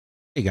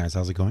Hey guys,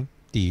 how's it going?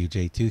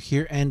 DUJ2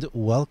 here, and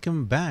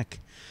welcome back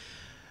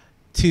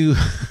to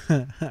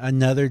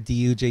another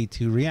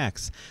DUJ2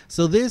 Reacts.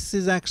 So this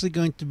is actually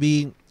going to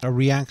be a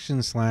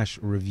reaction slash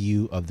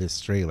review of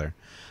this trailer.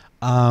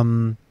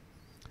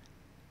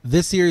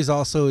 This series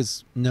also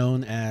is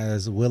known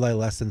as Will I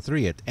Less Than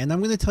 3 It? And I'm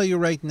going to tell you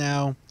right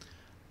now,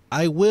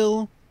 I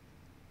will,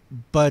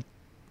 but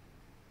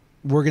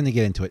we're going to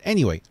get into it.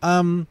 Anyway,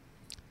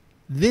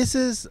 this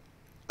is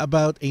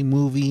about a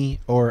movie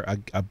or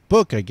a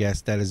book, I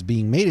guess, that is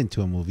being made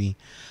into a movie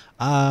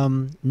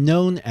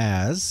known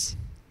as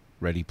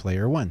Ready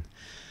Player One.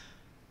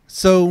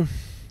 So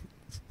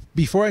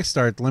before I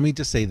start, let me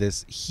just say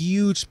this.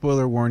 Huge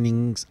spoiler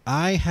warnings.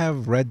 I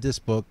have read this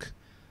book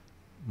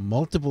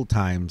multiple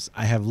times.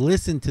 I have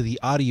listened to the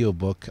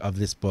audiobook of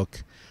this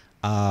book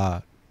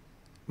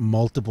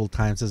multiple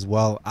times as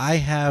well.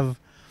 I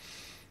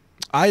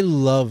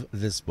love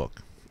this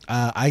book.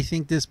 I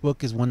think this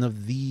book is one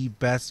of the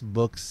best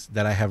books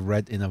that I have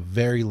read in a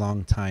very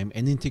long time,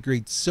 and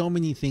integrates so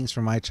many things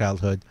from my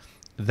childhood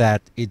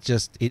that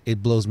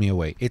it blows me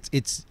away.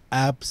 It's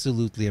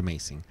absolutely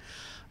amazing.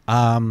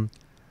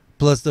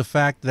 Plus the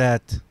fact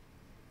that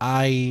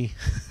I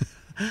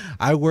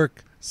I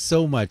work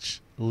so much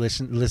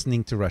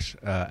listening to Rush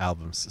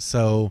albums.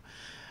 So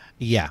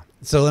yeah.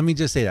 So let me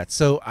just say that.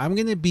 So I'm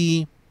gonna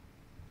be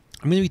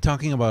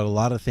talking about a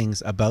lot of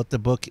things about the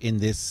book in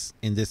this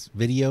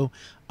video,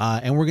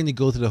 and we're going to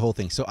go through the whole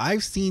thing. So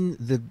I've seen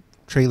the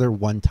trailer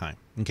one time,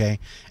 okay?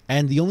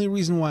 And the only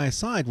reason why I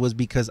saw it was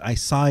because I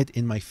saw it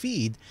in my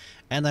feed,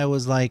 and I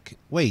was like,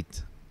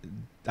 wait,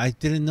 I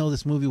didn't know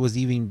this movie was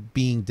even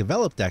being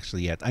developed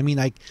actually yet. I mean,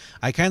 I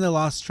kind of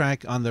lost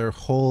track on their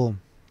whole,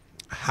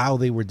 how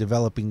they were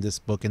developing this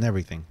book and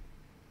everything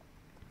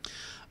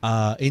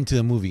into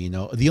the movie, you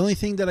know. The only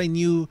thing that I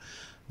knew,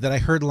 that I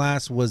heard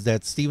last, was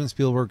that Steven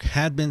Spielberg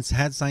had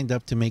signed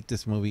up to make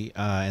this movie,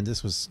 and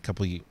this was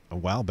a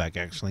while back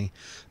actually.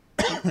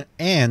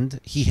 And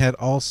he had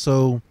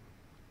also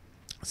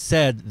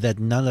said that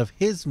none of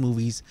his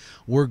movies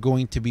were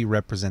going to be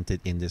represented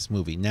in this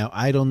movie. Now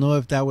I don't know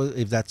if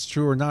that's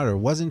true or not, or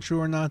wasn't true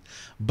or not,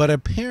 but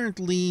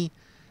apparently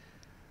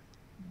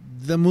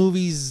the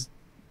movies,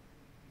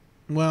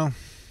 well,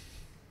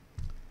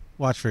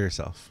 watch for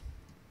yourself.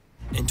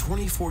 In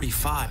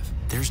 2045,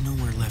 there's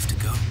nowhere left to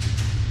go.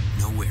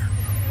 Nowhere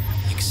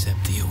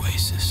except the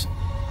oasis.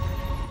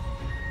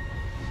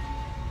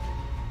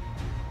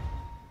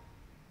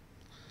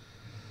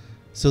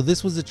 So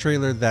this was a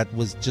trailer that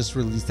was just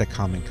released at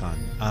Comic-Con.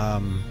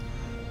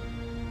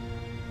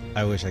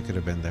 I wish I could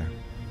have been there.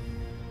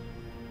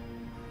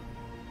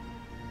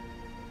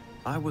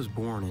 I was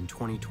born in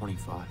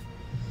 2025.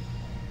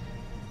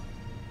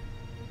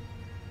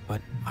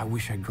 But I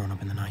wish I'd grown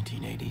up in the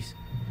 1980s.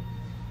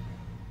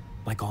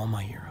 Like all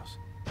my heroes.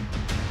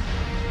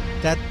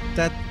 That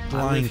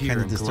line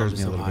kind of disturbs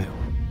me a little bit.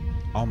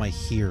 All my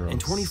heroes. In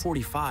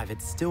 2045,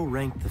 it's still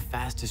ranked the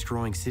fastest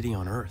growing city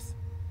on Earth.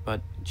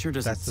 But it sure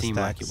doesn't seem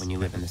like it when you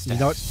live in the stats. You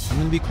know what? I'm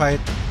going to be quiet.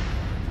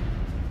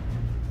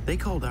 They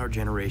called our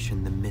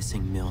generation the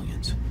missing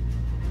millions.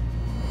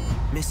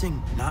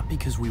 Missing not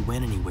because we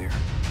went anywhere.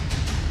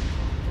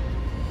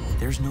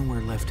 There's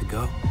nowhere left to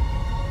go.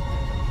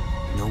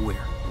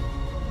 Nowhere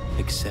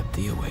except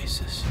the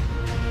oasis.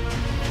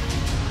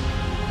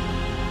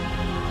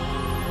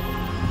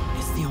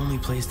 The only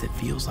place that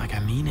feels like I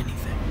mean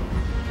anything.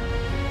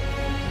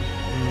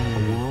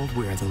 A world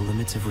where the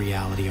limits of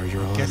reality are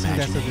your own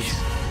imagination.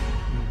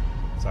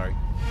 Sorry.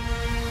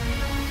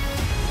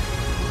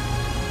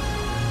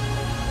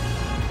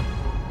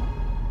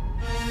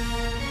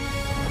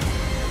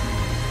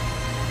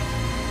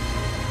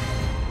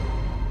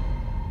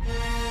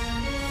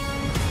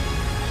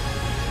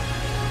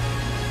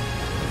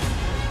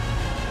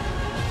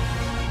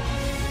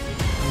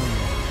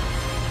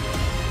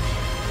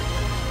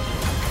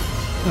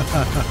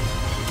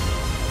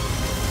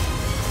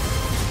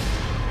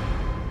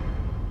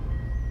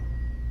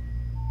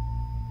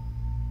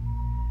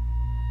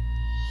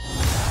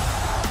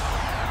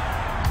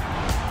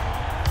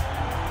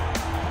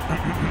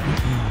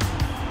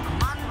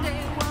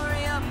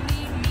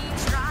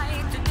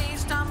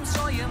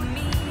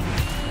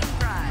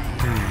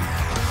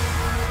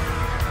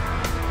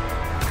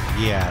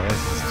 Yeah,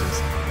 this is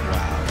just,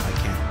 wow.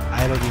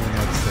 I don't even know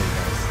what to say,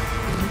 guys.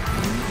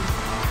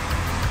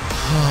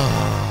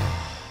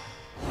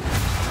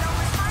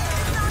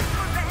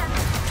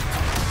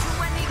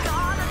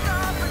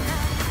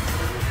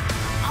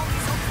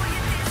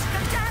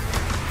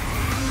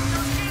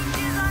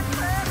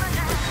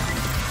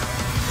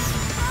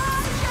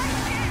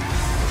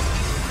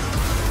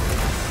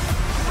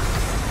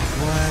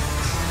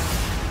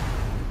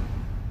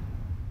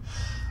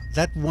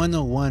 That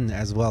 101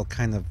 as well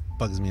kind of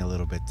bugs me a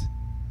little bit.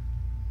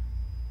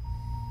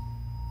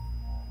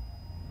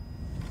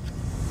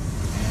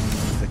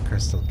 And the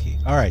crystal key.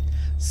 All right.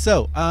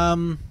 So,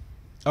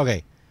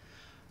 okay.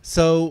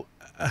 So,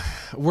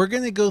 we're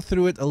going to go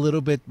through it a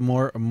little bit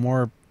more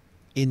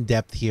in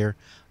depth here.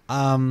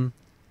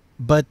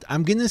 But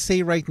I'm gonna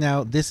say right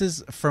now, this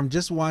is from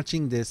just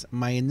watching this.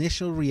 My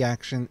initial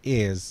reaction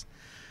is,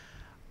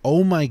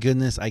 oh my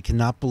goodness, I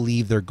cannot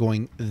believe they're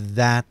going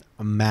that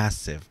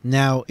massive.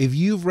 Now, if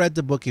you've read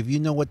the book, if you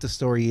know what the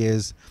story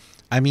is,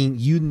 I mean,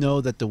 you know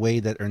that the way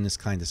that Ernest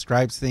Cline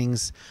describes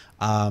things,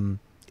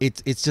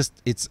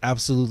 it's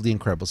absolutely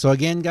incredible. So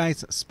again,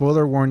 guys,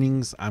 spoiler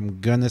warnings.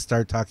 I'm gonna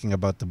start talking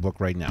about the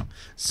book right now.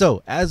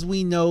 So as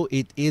we know,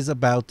 it's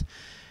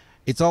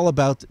all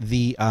about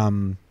the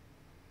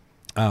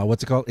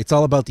what's it called? It's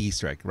all about the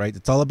Easter egg, right?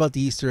 It's all about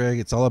the Easter egg.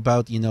 It's all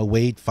about,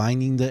 Wade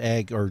finding the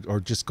egg, or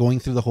just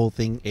going through the whole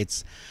thing.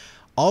 It's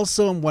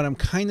also, what I'm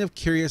kind of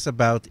curious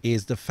about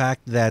is the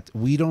fact that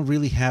we don't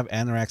really have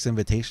Anorak's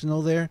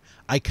Invitational there.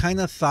 I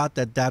kind of thought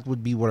that that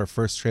would be what our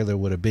first trailer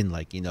would have been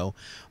like,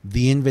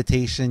 the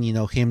invitation,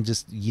 him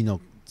just,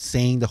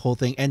 saying the whole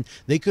thing. And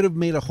they could have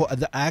made a whole,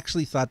 I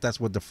actually thought that's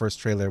what the first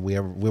trailer we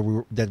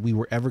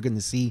were ever going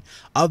to see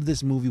of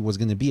this movie was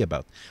going to be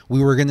about.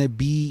 We were going to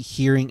be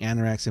hearing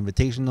Anorak's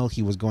Invitational.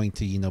 He was going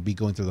to, be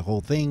going through the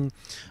whole thing.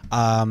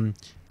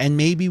 And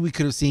maybe we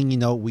could have seen,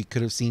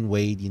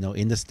 Wade,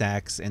 in the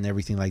stacks and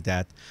everything like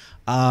that.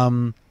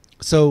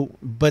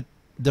 But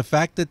the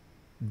fact that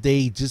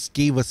they just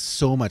gave us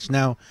so much.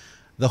 Now,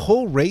 the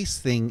whole race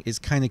thing is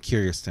kind of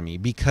curious to me,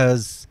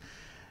 because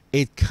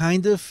it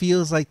kind of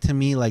feels like to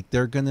me like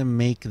they're going to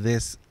make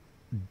this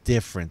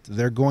different.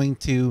 They're going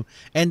to,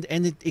 and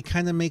it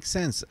kind of makes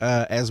sense.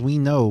 As we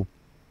know,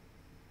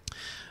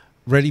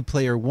 Ready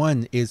Player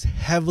One is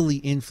heavily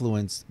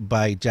influenced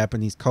by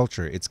Japanese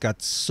culture. It's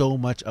got so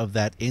much of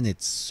that in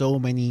it. So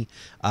many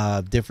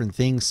different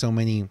things, so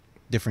many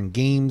different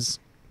games,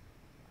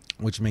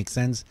 which makes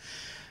sense.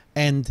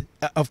 And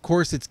of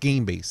course, it's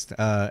game based.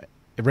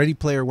 Ready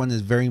Player One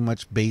is very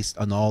much based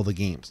on all the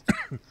games,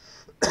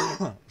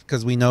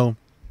 because we know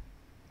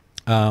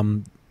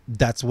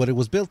that's what it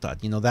was built on.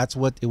 That's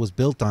what it was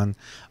built on.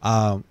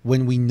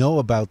 When we know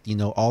about,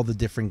 all the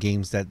different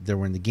games that there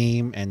were in the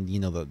game, and,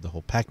 the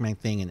whole Pac-Man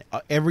thing and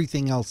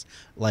everything else,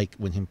 like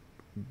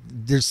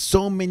there's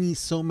so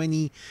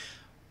many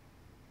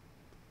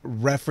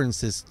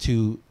references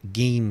to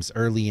games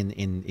early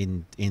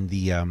in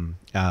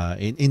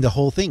the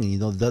whole thing.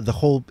 The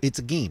whole, it's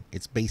a game.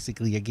 It's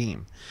basically a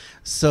game.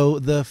 So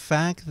the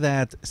fact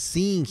that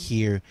seeing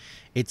here,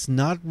 it's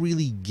not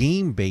really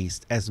game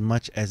based as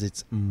much as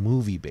it's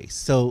movie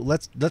based. So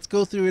let's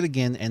go through it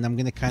again, and I'm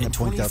gonna kind of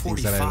point out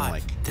things that I don't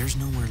like. There's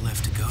nowhere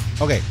left to go.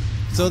 Okay,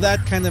 so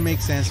that kind of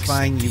makes sense.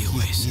 Fine,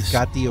 he's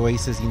got the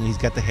Oasis. He's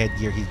got the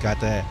headgear. He's got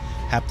the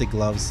haptic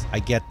gloves. I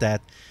get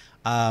that.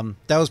 That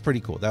was pretty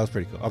cool.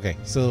 Okay,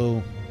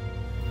 so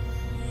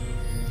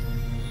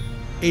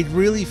it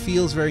really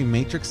feels very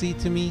Matrixy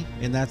to me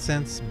in that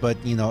sense, but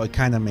it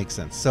kind of makes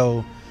sense.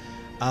 So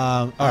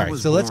all right,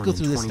 so let's go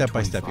through this step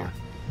by step here.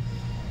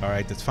 All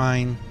right, that's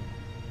fine.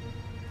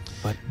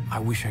 But I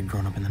wish I'd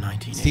grown up in the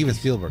 1980s. Steven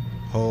Spielberg.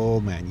 Oh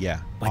man, yeah.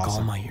 Like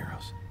awesome. All My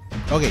Heroes.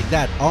 Okay,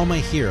 all my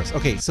heroes.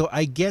 Okay, so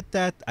I get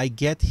that. I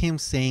get him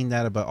saying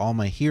that about all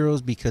my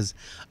heroes, because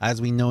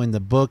as we know in the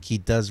book, he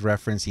does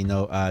reference,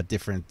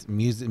 different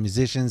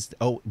musicians.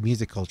 Oh,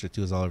 music culture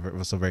too is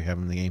also very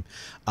heavy in the game.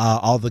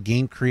 All the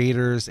game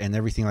creators and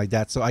everything like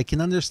that. So I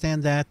can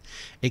understand that,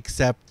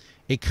 except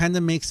it kind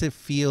of makes it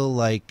feel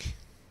like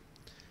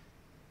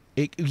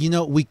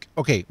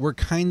we're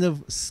kind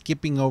of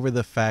skipping over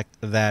the fact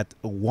that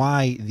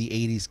why the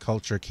 80s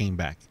culture came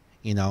back,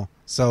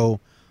 so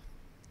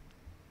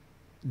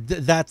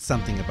that's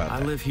something about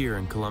that. I live here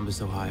in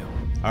Columbus, Ohio.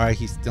 All right,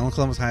 he's still in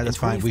Columbus, Ohio. That's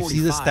fine. We see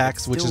the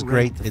stacks, which is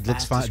great. It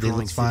looks fine. It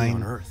looks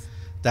fine.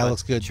 That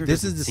looks good.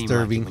 This is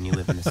disturbing. When you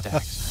live in the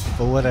stacks.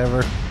 But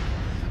whatever.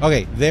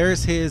 Okay,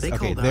 there's his.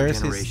 Okay, there's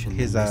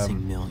his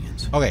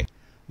millions. Okay,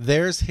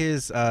 there's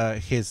his. Oh,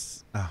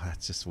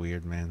 that's just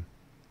weird, man.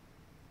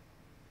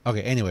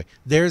 Okay, anyway,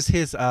 there's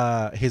his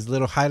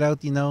little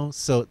hideout,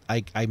 so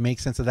I make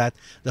sense of that.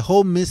 The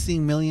whole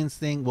missing millions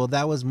thing, well,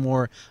 that was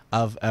more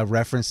of a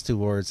reference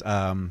towards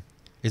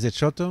is it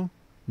Shoto?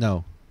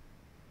 No.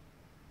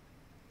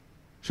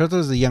 Shoto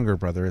is the younger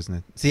brother, isn't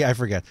it? See, I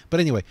forget. But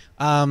anyway,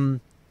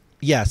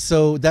 yeah,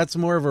 so that's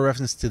more of a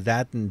reference to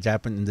that in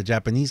the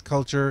Japanese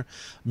culture,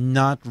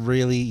 not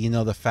really,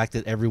 the fact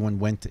that everyone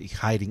went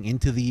hiding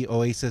into the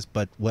Oasis,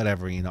 but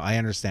whatever, I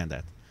understand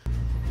that.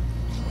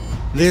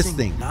 This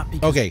thing.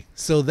 Okay,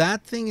 so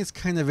that thing is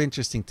kind of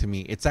interesting to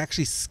me. It's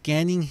actually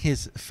scanning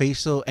his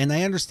facial, and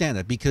I understand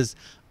that because,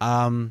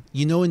 in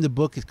the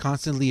book, it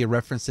constantly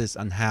references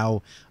on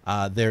how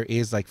there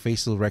is like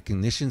facial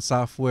recognition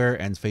software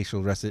and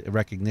facial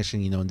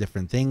recognition, in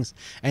different things.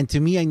 And to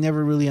me, I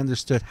never really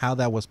understood how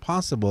that was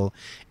possible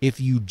if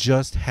you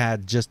just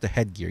had the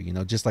headgear,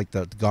 just like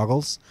the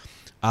goggles.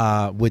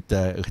 With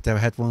the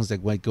headphones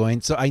that went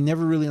going. So I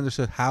never really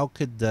understood how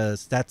could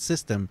that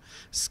system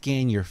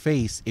scan your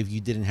face if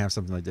you didn't have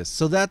something like this.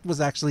 So that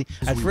was actually,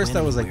 at first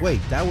I was like, wait,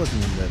 that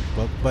wasn't in the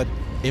book, but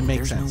it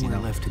makes sense, There's nowhere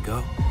left to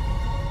go.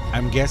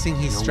 I'm guessing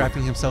he's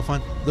strapping himself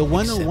on. The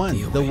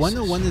 101, the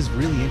 101 is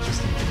really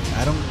interesting to me.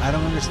 I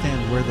don't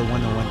understand where the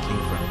 101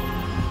 came from.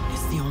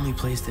 It's the only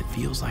place that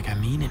feels like I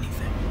mean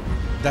anything.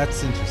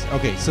 That's interesting.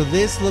 Okay, so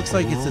this looks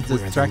like it's a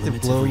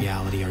distractive globe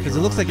because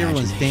it looks like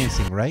everyone's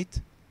dancing, right?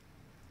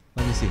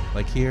 Let me see,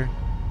 like here.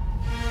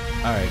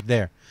 All right,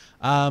 there.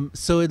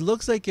 So it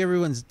looks like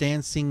everyone's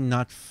dancing,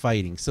 not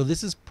fighting. So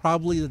this is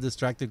probably the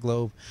distracted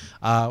globe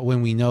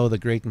when we know the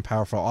great and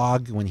powerful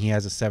Og, when he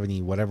has a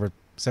 73rd,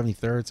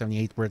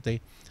 78th birthday.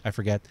 I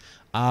forget.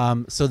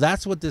 So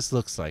that's what this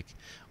looks like,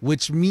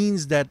 which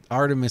means that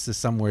Artemis is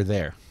somewhere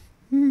there.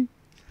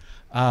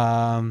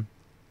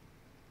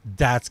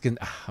 That's gonna,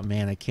 oh,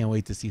 man, I can't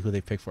wait to see who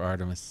they pick for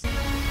Artemis.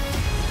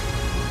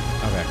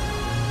 Okay.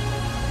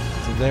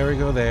 So there we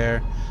go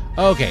there.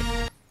 Okay.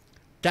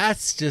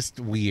 That's just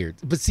weird.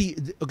 But see,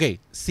 okay,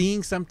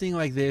 seeing something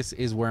like this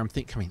is where I'm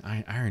thinking,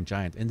 Iron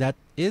Giant. And that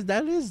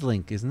is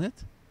Link, isn't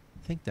it?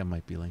 I think that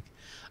might be Link.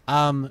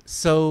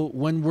 So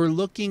when we're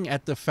looking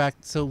at the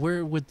fact, so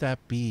where would that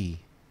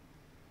be?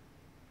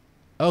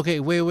 Okay,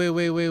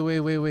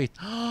 wait.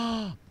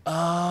 Oh.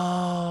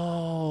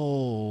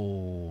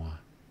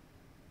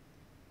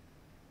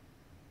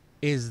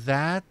 Is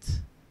that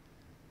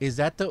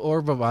the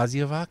orb of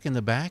Azyavak in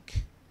the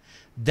back?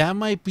 That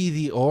might be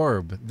the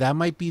orb. That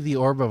might be the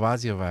orb of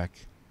Azyavak.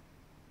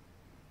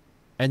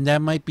 And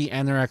that might be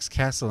Anorak's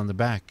castle in the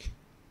back.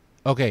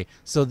 Okay,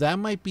 so that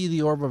might be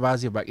the orb of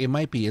Azyavak. It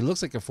might be. It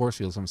looks like a force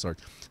field of some sort.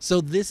 So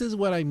this is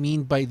what I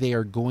mean by they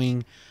are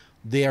going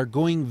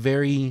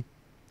very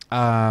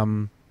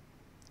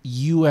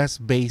US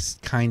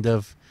based kind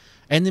of.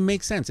 And it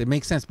makes sense. It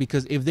makes sense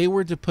because if they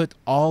were to put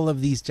all of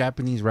these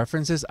Japanese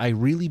references, I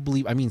really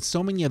believe, I mean,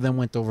 so many of them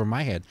went over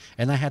my head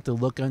and I had to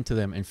look into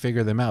them and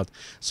figure them out.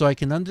 So I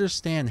can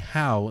understand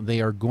how they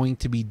are going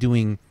to be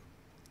doing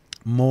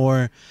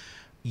more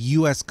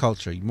US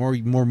culture,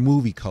 more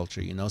movie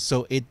culture, you know.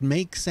 So it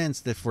makes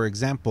sense that, for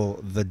example,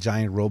 the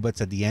giant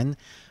robots at the end,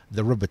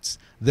 the robots,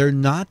 they're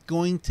not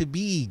going to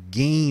be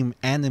game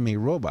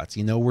anime robots.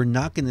 You know, we're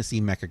not going to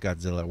see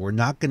Mechagodzilla. We're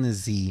not going to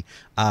see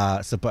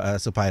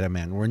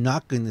Spider-Man. We're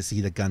not going to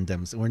see the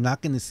Gundams. We're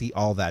not going to see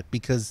all that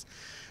because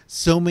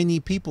so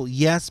many people,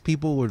 yes,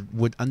 people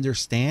would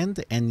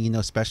understand. And, you know,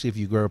 especially if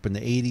you grew up in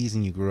the 80s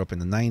and you grew up in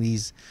the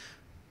 90s,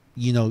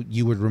 you know,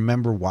 you would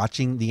remember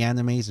watching the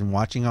animes and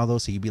watching all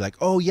those. So you'd be like,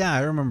 oh, yeah, I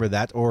remember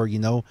that. Or, you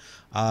know,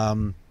 I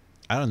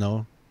don't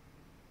know.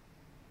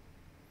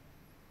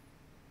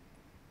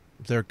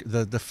 They're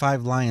the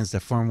five lions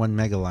that form one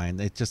mega lion.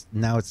 It just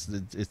now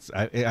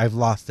I've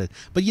lost it,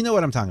 but you know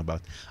what I'm talking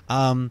about.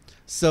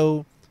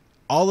 So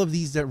all of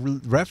these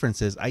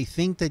references, I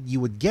think that you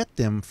would get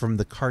them from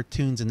the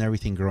cartoons and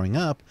everything growing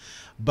up,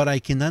 but I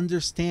can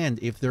understand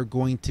if they're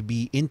going to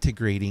be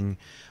integrating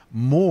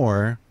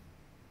more,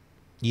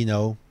 you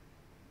know,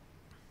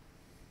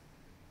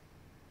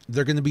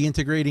 they're going to be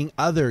integrating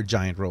other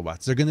giant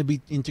robots. They're going to be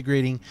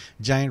integrating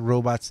giant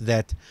robots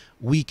that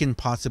we can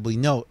possibly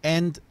know.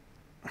 And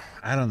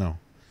I don't know.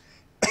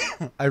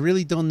 I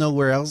really don't know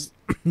where else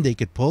they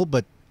could pull,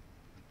 but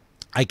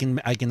I can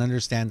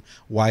understand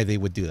why they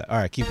would do that. All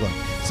right, keep going.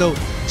 So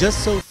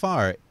just so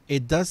far,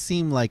 it does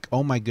seem like,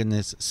 oh my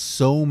goodness,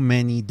 so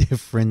many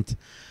different.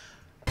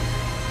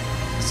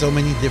 How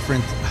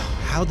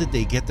did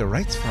they get the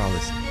rights for all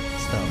this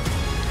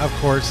stuff? Of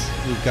course,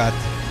 we've got.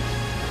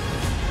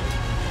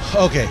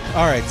 Okay,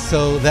 all right.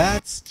 So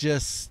that's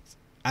just.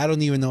 I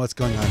don't even know what's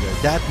going on there.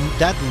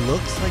 That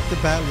looks like the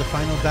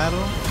final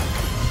battle.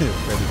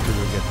 Freddy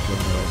Krueger gets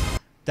blown away.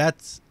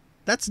 That's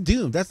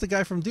Doom. That's the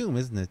guy from Doom,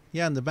 isn't it?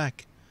 Yeah, in the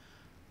back.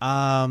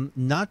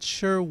 Not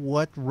sure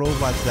what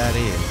robot that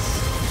is.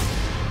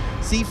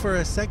 See, for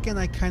a second,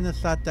 I kind of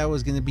thought that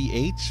was gonna be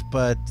H,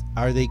 but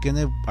are they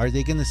gonna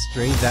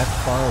stray that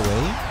far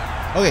away?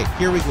 Okay,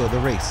 here we go. The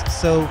race.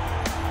 So,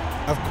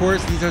 of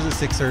course, these are the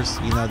Sixers.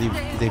 You know,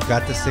 they've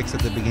got the 6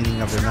 at the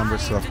beginning of their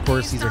numbers, so of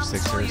course these are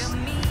Sixers,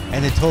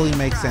 and it totally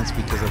makes sense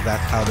because of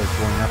that how they're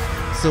going up.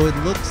 So it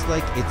looks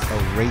like it's a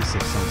race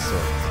of some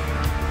sort,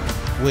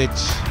 which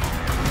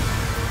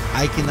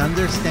I can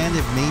understand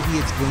if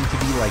maybe it's going to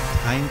be like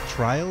time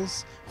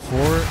trials for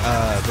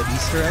the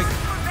Easter egg.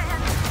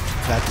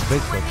 That's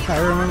Bigfoot.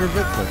 I remember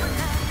Bigfoot.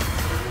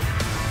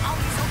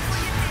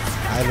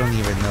 I don't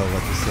even know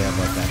what to say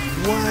about that.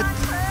 What?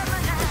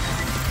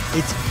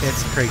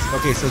 It's crazy.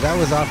 Okay, so that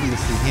was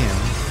obviously him.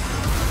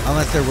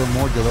 Unless there were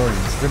more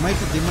DeLoreans. There might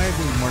have been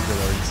more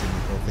DeLoreans in the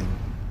whole thing.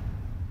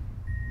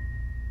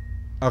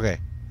 Okay,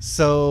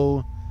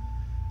 so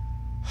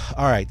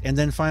all right, and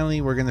then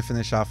finally we're gonna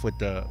finish off with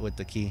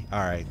the key. All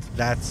right,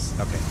 that's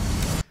okay.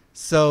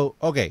 So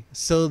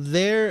so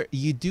there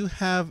you do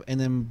have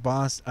an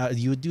embossed.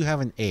 You do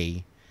have an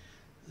A.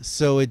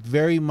 So it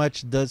very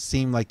much does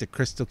seem like the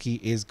crystal key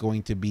is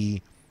going to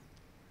be.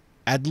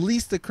 At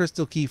least the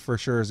crystal key for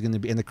sure is going to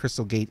be, and the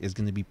crystal gate is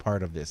going to be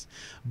part of this.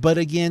 But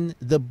again,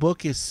 the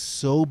book is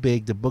so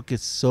big. The book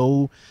is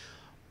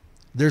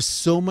there's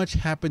so much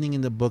happening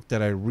in the book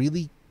that I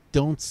really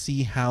don't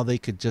see how they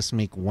could just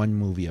make one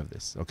movie of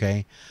this.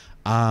 Okay.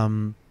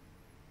 I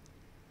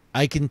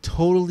can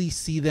totally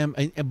see them,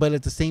 but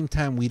at the same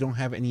time, we don't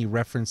have any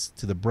reference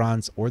to the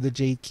bronze or the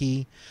jade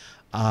key.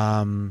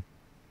 You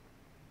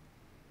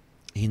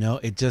know,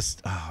 it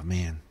just, oh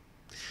man.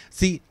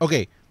 See,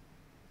 okay,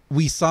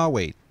 we saw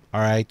Wade. All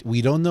right,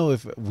 we don't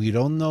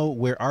know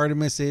where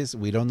Artemis is.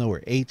 We don't know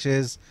where H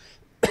is.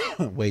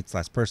 Wade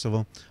slash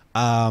Percival.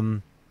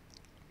 Um,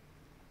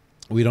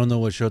 we don't know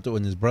what Shoto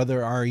and his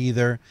brother are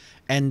either.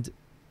 And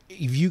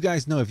if you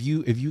guys know, if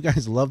you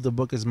guys love the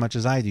book as much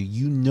as I do,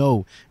 you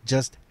know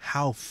just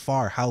how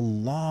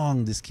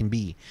long this can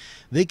be.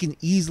 They can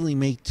easily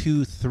make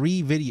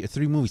three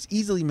movies,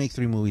 easily make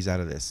 3 movies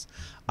out of this.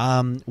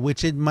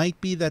 Which it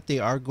might be that they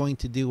are going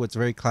to do what's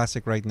very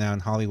classic right now in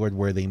Hollywood,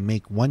 where they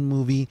make 1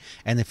 movie,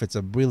 and if it's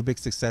a real big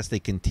success, they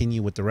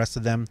continue with the rest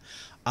of them.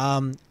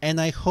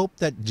 And I hope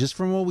that just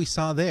from what we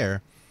saw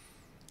there,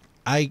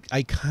 I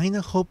kind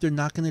of hope they're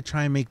not going to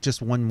try and make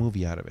just 1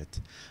 movie out of it,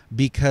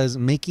 because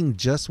making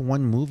just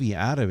 1 movie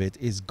out of it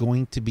is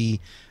going to be,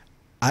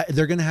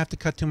 they're going to have to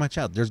cut too much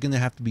out. There's going to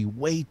have to be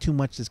way too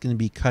much that's going to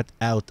be cut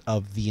out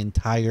of the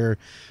entire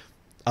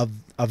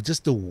of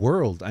just the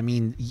world. I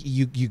mean,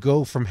 you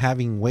go from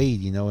having Wade,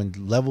 you know,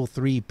 and level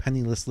 3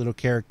 penniless little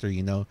character,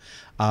 you know,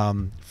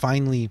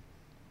 finally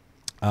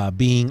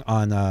being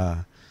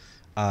on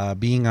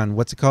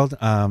what's it called,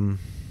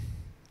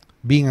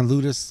 being on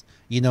Ludus,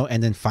 you know,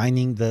 and then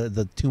finding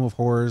the Tomb of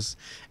Horrors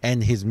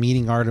and his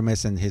meeting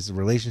Artemis and his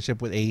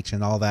relationship with H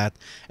and all that,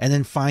 and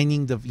then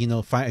finding the, you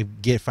know,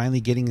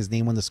 finally getting his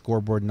name on the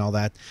scoreboard and all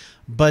that.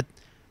 But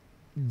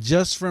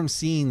just from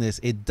seeing this,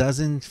 it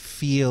doesn't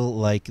feel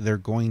like they're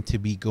going to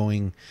be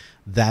going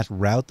that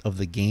route of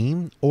the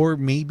game. Or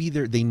maybe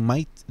they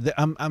might.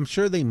 I'm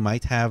sure they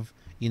might have,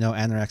 you know,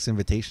 Anorak's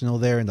Invitational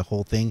there and the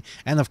whole thing,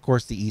 and of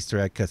course the Easter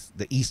egg, because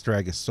the Easter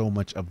egg is so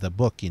much of the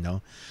book, you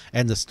know,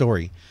 and the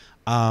story.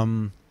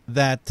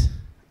 But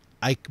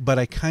I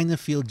kind of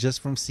feel just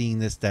from seeing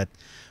this that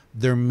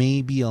there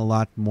may be a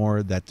lot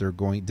more that they're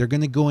going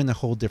to go in a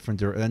whole different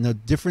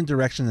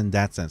direction in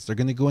that sense. They're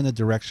going to go in a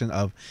direction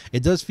of,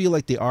 it does feel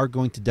like they are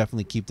going to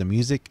definitely keep the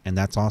music, and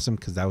that's awesome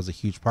because that was a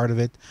huge part of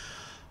it.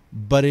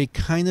 But it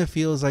kind of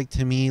feels like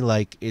to me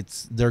like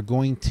they're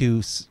going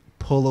to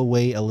pull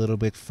away a little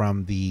bit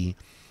from the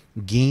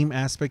game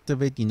aspect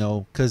of it, you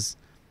know, because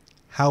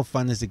how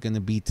fun is it going to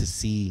be to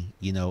see,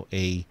 you know,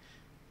 a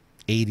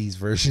 80s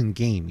version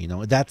game? You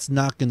know, that's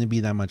not going to be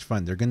that much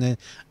fun.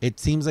 It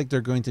seems like they're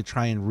going to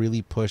try and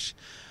really push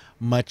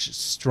much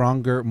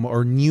stronger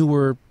or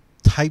newer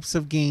types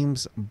of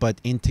games, but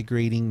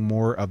integrating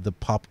more of the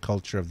pop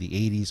culture of the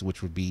 80s,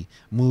 which would be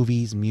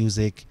movies,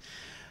 music,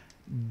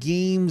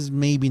 games,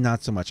 maybe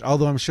not so much.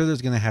 Although I'm sure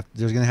there's gonna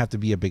have to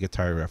be a big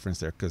Atari reference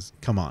there, because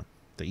come on,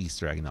 the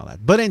Easter egg and all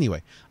that. But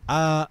anyway,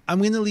 I'm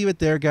gonna leave it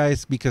there,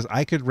 guys, because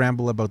I could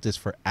ramble about this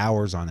for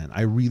hours on end.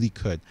 I really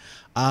could.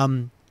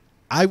 I'm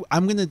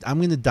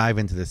gonna dive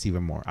into this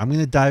even more. I'm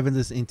gonna dive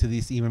into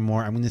this even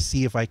more. I'm gonna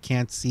see if I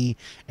can't see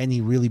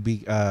any really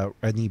big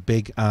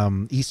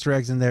Easter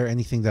eggs in there,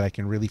 anything that I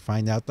can really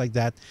find out like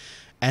that.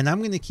 And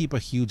I'm gonna keep a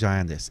huge eye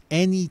on this.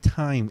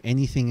 Anytime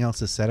anything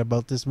else is said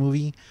about this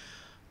movie,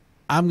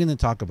 I'm gonna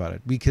talk about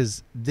it,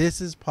 because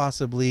this is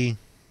possibly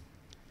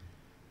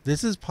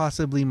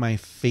my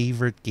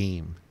favorite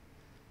game.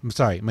 I'm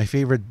sorry, my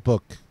favorite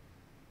book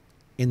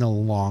in a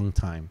long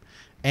time.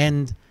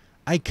 And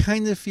I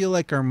kind of feel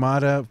like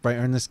Armada by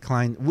Ernest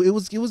Cline, it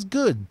was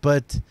good,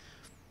 but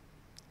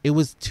it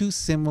was too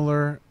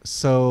similar.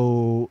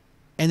 So,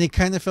 and it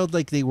kind of felt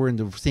like they were in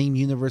the same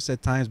universe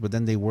at times, but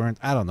then they weren't.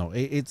 I don't know.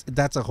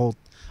 That's a whole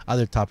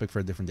other topic for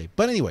a different day.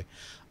 But anyway,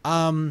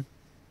 I'm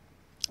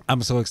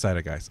so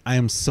excited, guys. I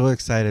am so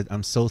excited.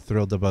 I'm so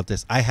thrilled about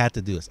this. I had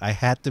to do this. I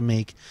had to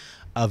make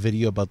a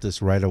video about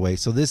this right away.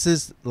 So this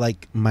is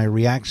like my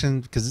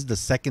reaction, because this is the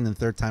second and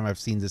third time I've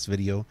seen this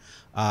video,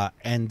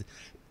 and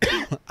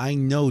I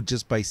know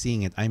just by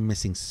seeing it, I'm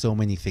missing so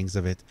many things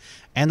of it,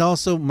 and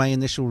also my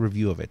initial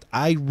review of it.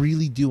 I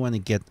really do want to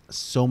get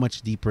so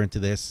much deeper into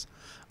this.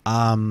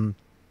 I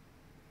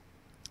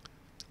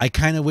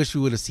kind of wish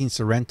we would have seen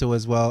Sorrento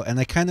as well, and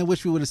I kind of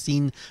wish we would have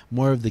seen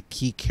more of the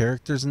key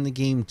characters in the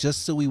game,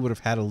 just so we would have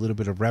had a little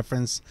bit of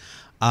reference.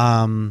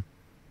 I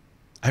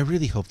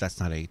really hope that's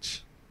not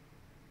H.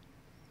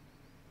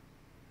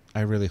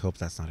 I really hope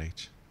that's not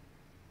H.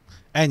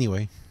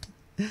 Anyway,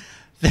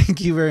 thank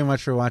you very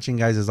much for watching,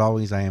 guys. As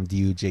always, I am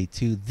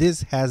DUJ2.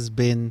 This has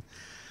been...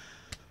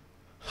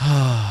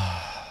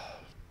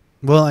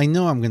 well, I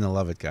know I'm going to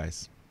love it,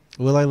 guys.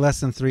 Will I less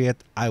than 3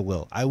 it? I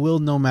will. I will,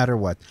 no matter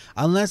what.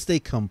 Unless they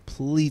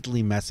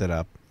completely mess it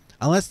up.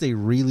 Unless they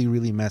really,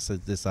 really mess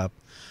this up.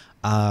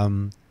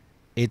 I'm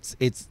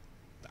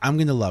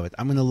going to love it.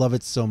 I'm going to love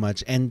it so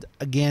much. And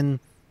again,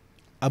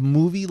 a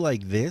movie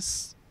like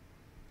this,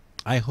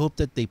 I hope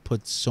that they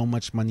put so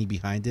much money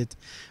behind it,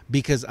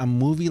 because a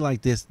movie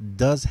like this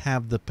does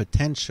have the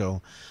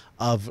potential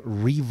of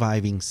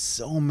reviving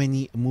so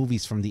many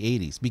movies from the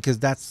 80s, because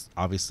that's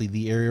obviously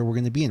the area we're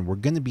going to be in. We're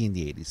going to be in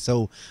the 80s.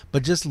 So,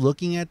 but just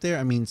looking at there,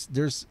 I mean,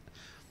 there's,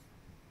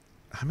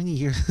 how many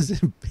years has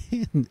it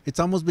been? It's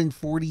almost been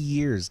 40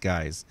 years,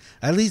 guys.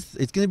 At least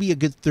it's going to be a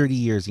good 30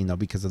 years, you know,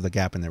 because of the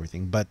gap and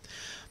everything. But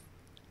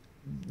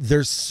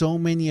there's so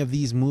many of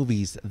these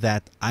movies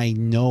that I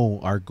know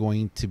are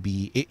going to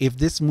be, if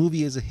this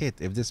movie is a hit,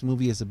 if this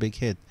movie is a big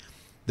hit,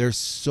 there's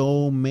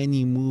so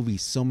many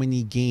movies, so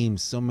many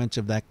games, so much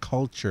of that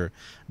culture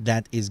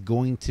that is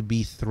going to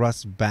be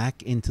thrust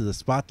back into the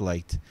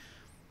spotlight,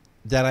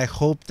 that I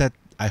hope that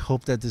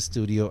the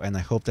studio, and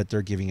I hope that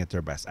they're giving it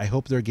their best. I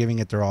hope they're giving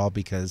it their all,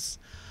 because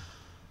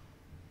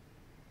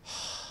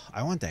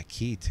I want that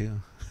key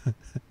too.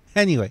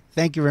 Anyway,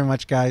 thank you very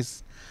much,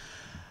 guys.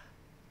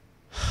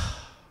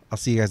 I'll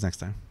see you guys next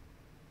time.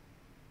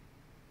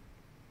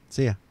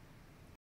 See ya.